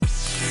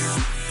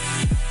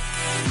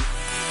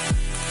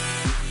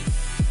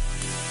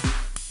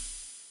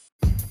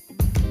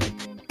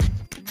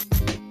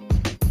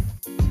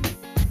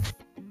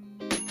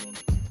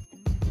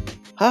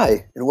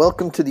Hi, and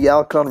welcome to the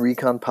Alcon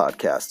Recon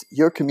Podcast,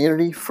 your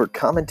community for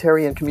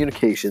commentary and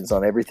communications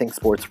on everything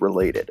sports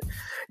related.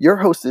 Your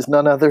host is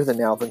none other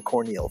than Alvin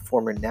Corneal,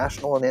 former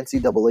national and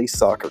NCAA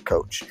soccer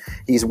coach.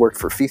 He's worked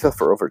for FIFA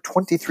for over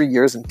 23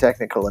 years in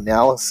technical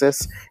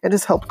analysis and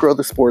has helped grow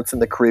the sports in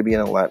the Caribbean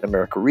and Latin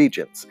America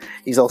regions.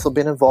 He's also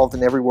been involved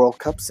in every World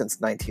Cup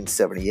since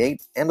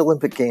 1978 and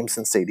Olympic Games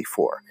since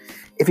 '84.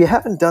 If you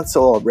haven't done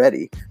so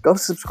already, go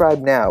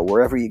subscribe now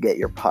wherever you get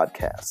your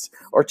podcasts,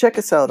 or check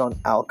us out on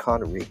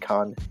alconrecon.com.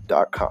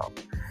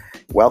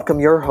 Welcome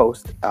your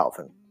host,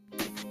 Alvin.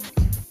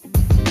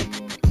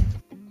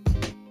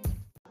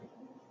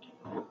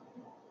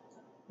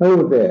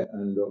 Hello there,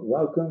 and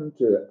welcome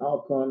to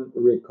Alcon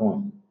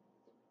Recon.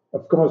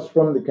 Of course,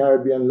 from the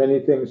Caribbean, many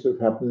things have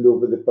happened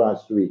over the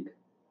past week.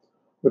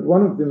 But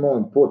one of the more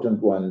important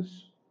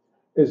ones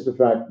is the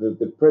fact that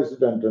the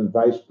president and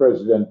vice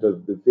president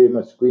of the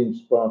famous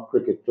Queen's Park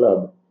Cricket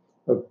Club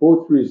have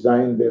both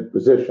resigned their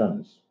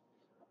positions.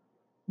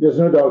 There's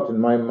no doubt in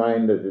my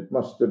mind that it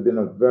must have been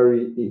a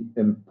very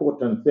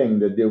important thing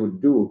that they would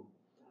do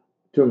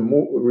to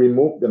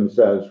remove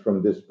themselves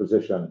from this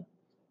position.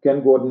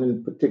 Ken Gordon,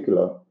 in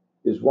particular,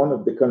 is one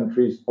of the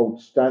country's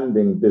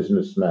outstanding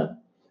businessmen.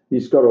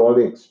 He's got all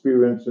the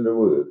experience in the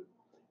world.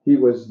 He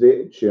was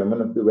the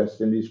chairman of the West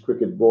Indies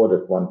Cricket Board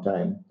at one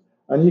time,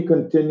 and he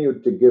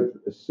continued to give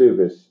a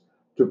service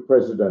to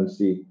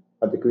presidency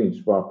at the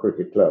Queen's Park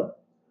Cricket Club.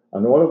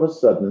 And all of a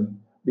sudden,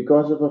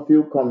 because of a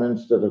few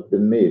comments that have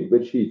been made,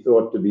 which he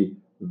thought to be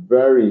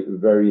very,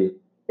 very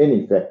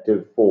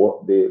ineffective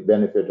for the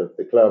benefit of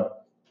the club,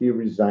 he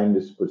resigned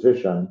his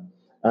position,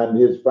 and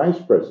his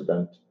vice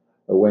president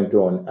went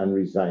on and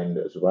resigned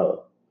as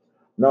well.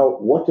 Now,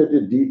 what are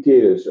the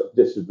details of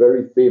this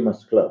very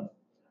famous club?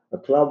 A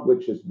club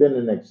which has been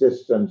in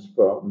existence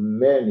for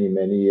many,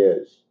 many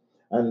years,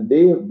 and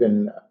they have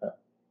been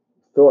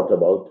thought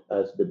about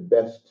as the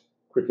best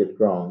cricket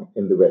ground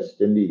in the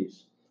West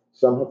Indies.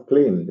 Some have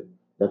claimed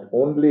that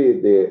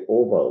only the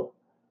Oval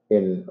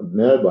in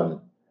Melbourne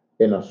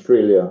in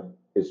Australia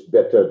is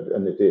better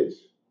than it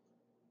is.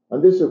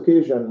 On this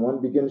occasion,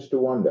 one begins to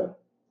wonder,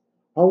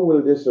 how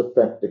will this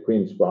affect the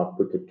Queen's Park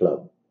Cricket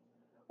Club?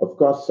 Of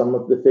course, some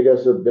of the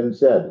figures have been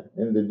said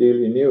in the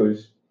Daily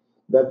News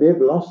that they've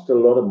lost a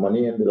lot of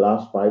money in the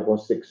last 5 or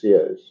 6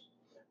 years.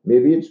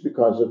 Maybe it's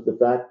because of the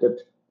fact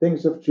that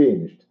things have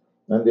changed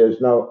and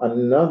there's now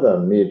another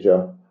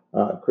major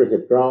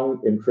cricket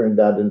ground in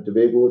Trinidad and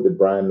Tobago, the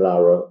Brian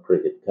Lara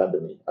Cricket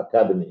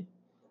Academy.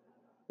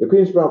 The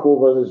Queen's Park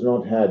Oval has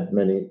not had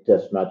many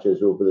test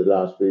matches over the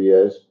last few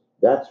years.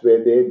 That's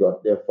where they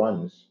got their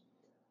funds.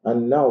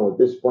 And now, at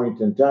this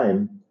point in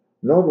time,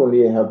 not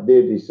only have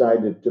they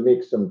decided to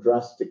make some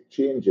drastic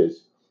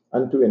changes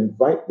and to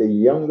invite the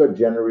younger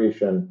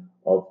generation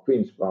of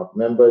Queen's Park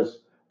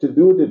members to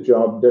do the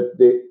job that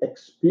the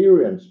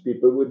experienced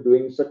people were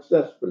doing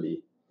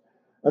successfully.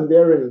 And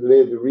therein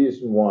lay the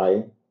reason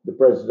why the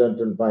president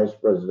and vice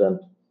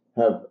president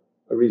have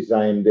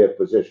resigned their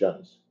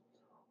positions.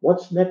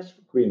 What's next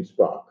for Queen's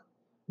Park?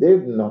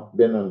 They've not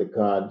been on the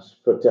cards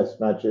for test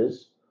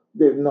matches.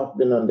 They've not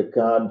been on the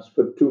cards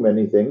for too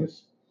many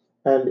things.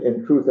 And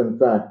in truth and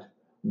fact,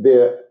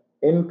 their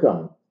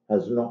income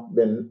has not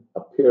been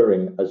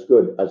appearing as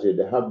good as it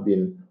had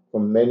been for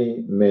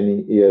many,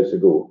 many years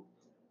ago.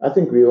 I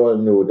think we all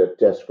know that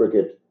Test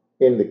cricket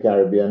in the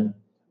Caribbean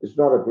is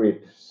not a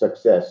great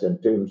success in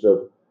terms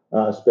of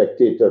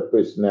spectator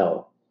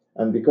personnel.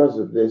 And because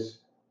of this,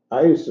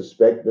 I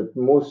suspect that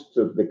most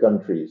of the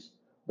countries,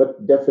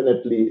 but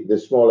definitely the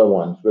smaller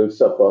ones, will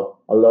suffer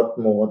a lot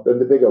more than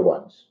the bigger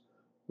ones.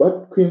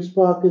 But Queen's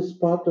Park is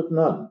part of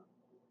none.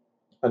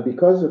 And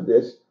because of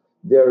this,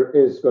 there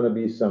is going to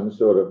be some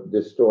sort of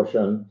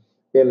distortion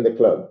in the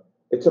club.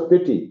 It's a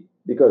pity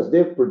because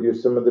they've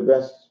produced some of the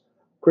best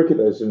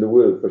cricketers in the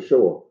world for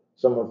sure,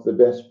 some of the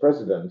best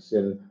presidents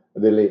in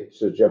the late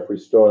Sir Geoffrey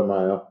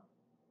Stollmeyer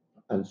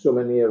and so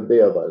many of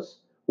the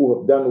others who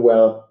have done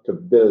well to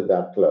build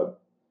that club.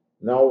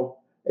 Now,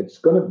 it's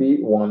going to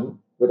be one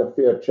with a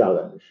fair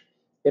challenge,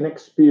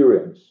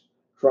 inexperience,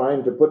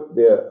 trying to put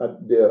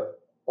their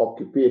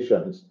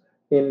occupations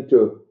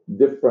into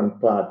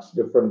different parts,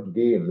 different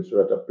games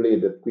that are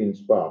played at Queen's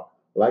Park,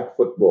 like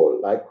football,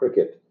 like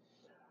cricket,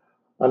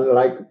 and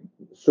like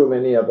so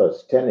many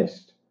others,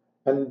 tennis.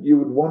 And you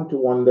would want to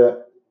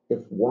wonder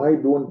why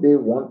don't they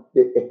want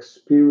the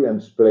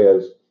experienced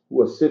players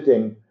who are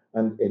sitting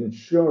and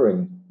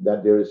ensuring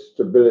that there is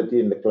stability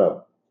in the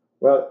club?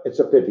 Well, it's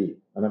a pity,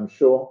 and I'm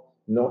sure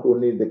not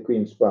only the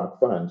Queen's Park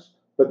fans,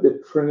 but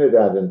the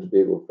Trinidad and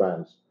Tobago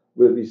fans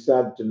will be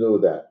sad to know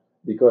that,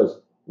 because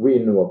we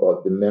know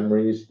about the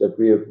memories that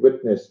we have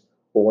witnessed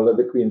all at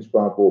the Queen's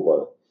Park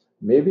Oval.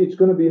 Maybe it's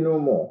going to be no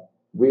more.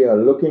 We are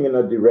looking in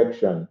a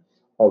direction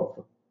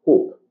of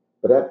hope,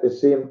 but at the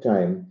same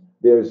time,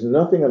 there is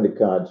nothing on the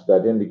cards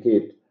that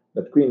indicate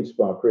that Queen's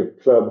Park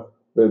Cricket Club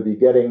will be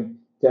getting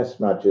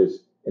test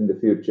matches in the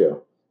future.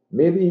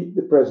 Maybe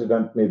the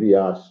president may be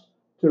asked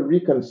to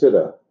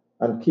reconsider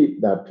and keep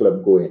that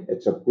club going.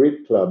 It's a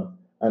great club,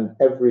 and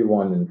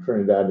everyone in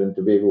Trinidad and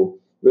Tobago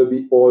will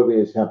be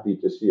always happy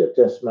to see a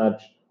test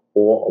match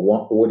or a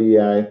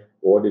ODI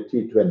or the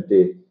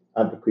T20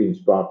 at the Queen's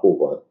Park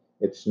Oval.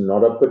 It's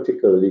not a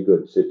particularly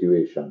good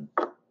situation.